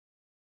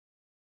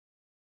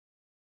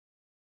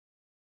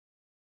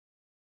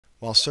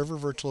While server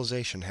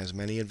virtualization has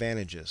many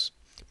advantages,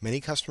 many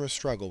customers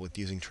struggle with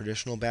using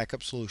traditional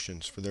backup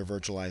solutions for their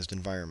virtualized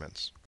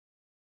environments.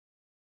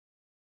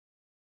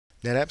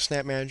 NetApp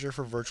SnapManager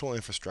for Virtual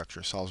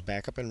Infrastructure solves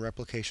backup and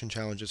replication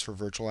challenges for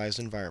virtualized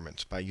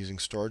environments by using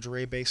storage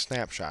array-based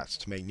snapshots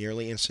to make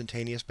nearly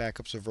instantaneous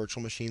backups of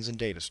virtual machines and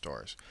data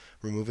stores,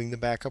 removing the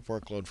backup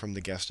workload from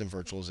the guest and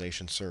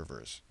virtualization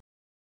servers.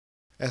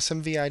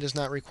 SMVI does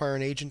not require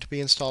an agent to be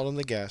installed on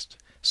the guest,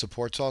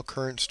 supports all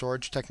current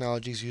storage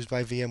technologies used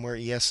by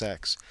VMware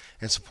ESX,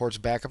 and supports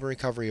backup and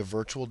recovery of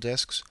virtual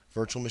disks,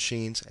 virtual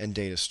machines, and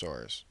data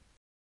stores.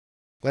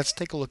 Let's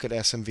take a look at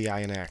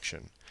SMVI in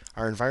action.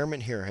 Our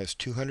environment here has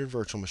 200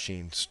 virtual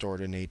machines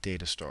stored in 8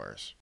 data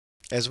stores.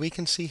 As we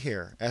can see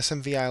here,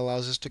 SMVI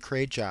allows us to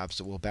create jobs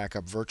that will back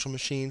up virtual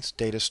machines,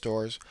 data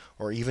stores,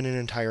 or even an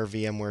entire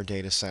VMware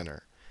data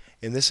center.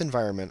 In this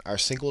environment, our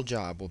single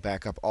job will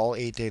back up all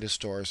 8 data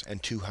stores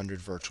and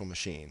 200 virtual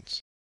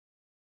machines.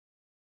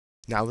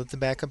 Now that the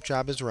backup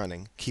job is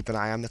running, keep an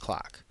eye on the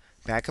clock.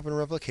 Backup and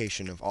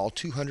replication of all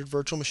 200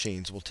 virtual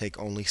machines will take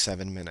only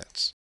 7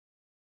 minutes.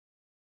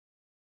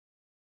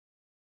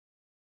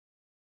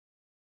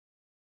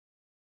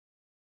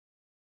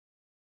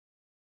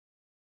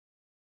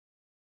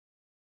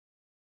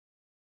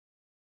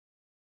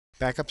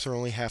 Backups are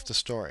only half the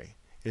story.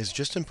 It is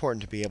just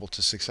important to be able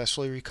to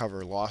successfully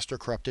recover lost or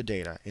corrupted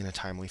data in a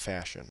timely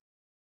fashion.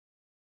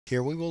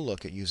 Here we will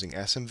look at using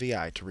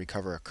SMVI to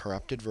recover a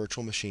corrupted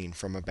virtual machine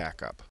from a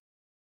backup.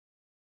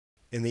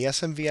 In the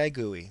SMVI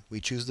GUI, we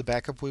choose the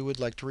backup we would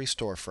like to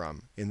restore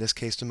from, in this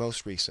case the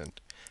most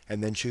recent,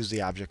 and then choose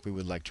the object we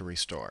would like to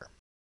restore.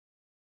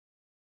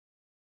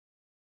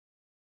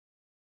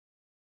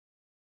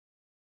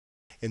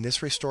 In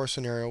this restore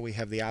scenario, we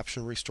have the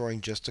option of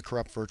restoring just the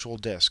corrupt virtual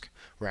disk,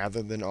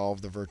 rather than all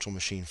of the virtual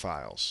machine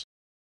files.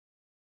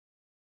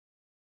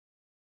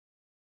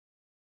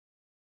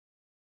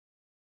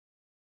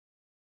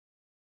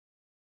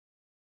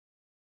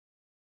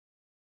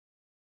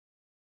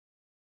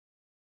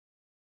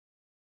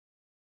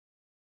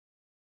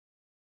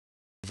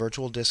 The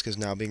virtual disk is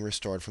now being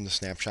restored from the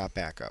snapshot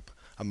backup,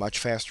 a much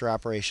faster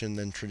operation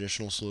than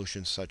traditional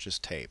solutions such as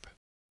tape.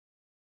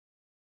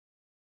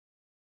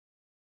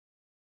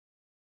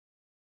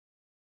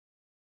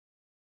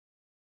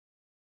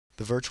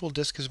 The virtual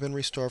disk has been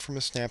restored from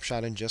a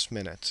snapshot in just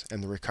minutes,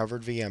 and the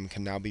recovered VM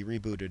can now be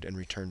rebooted and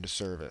returned to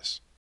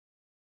service.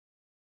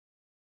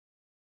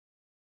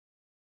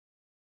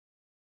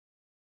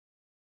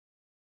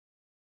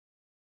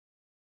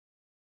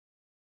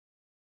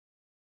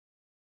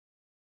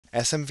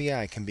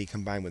 SMVI can be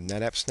combined with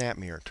NetApp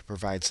SnapManager to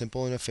provide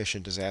simple and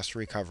efficient disaster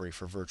recovery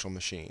for virtual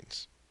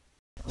machines.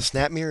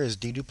 SnapManager is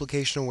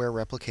deduplication-aware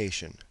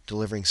replication,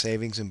 delivering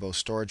savings in both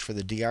storage for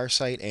the DR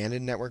site and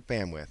in network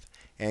bandwidth,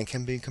 and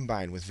can be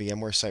combined with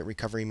VMware Site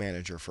Recovery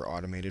Manager for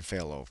automated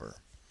failover.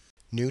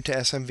 New to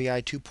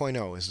SMVI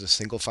 2.0 is the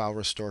single file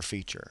restore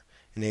feature,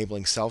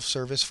 enabling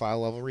self-service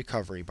file-level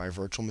recovery by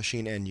virtual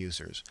machine end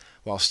users,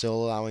 while still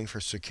allowing for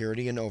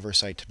security and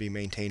oversight to be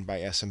maintained by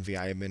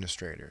SMVI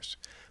administrators.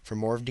 For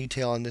more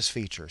detail on this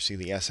feature, see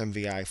the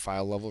SMVI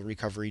file-level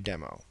recovery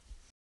demo.